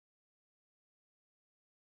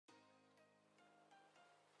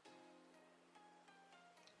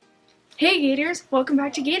Hey Gators, welcome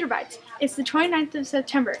back to Gator Bites. It's the 29th of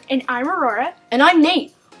September, and I'm Aurora. And I'm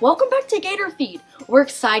Nate. Welcome back to Gator Feed. We're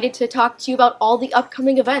excited to talk to you about all the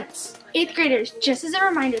upcoming events. 8th graders, just as a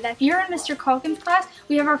reminder that if you're in Mr. Calkins' class,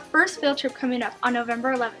 we have our first field trip coming up on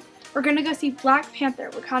November 11th. We're going to go see Black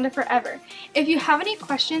Panther, Wakanda Forever. If you have any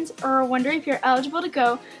questions or are wondering if you're eligible to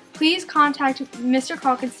go, please contact Mr.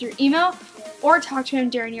 Calkins through email or talk to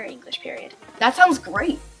him during your English period. That sounds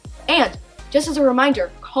great. And just as a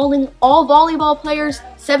reminder, calling all volleyball players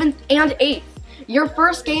 7th and 8th. Your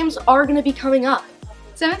first games are going to be coming up.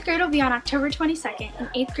 7th grade will be on October 22nd and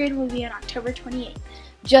 8th grade will be on October 28th.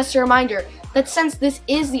 Just a reminder that since this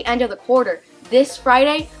is the end of the quarter, this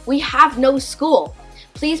Friday we have no school.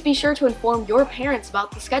 Please be sure to inform your parents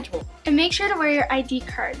about the schedule. And make sure to wear your ID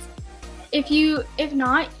cards. If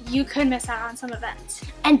not, you could miss out on some events.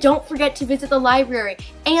 And don't forget to visit the library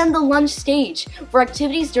and the lunch stage for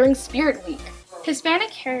activities during Spirit Week.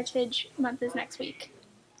 Hispanic Heritage Month is next week.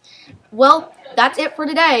 Well, that's it for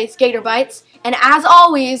today's Gator Bites. And as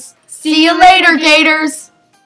always, see you later, Gators!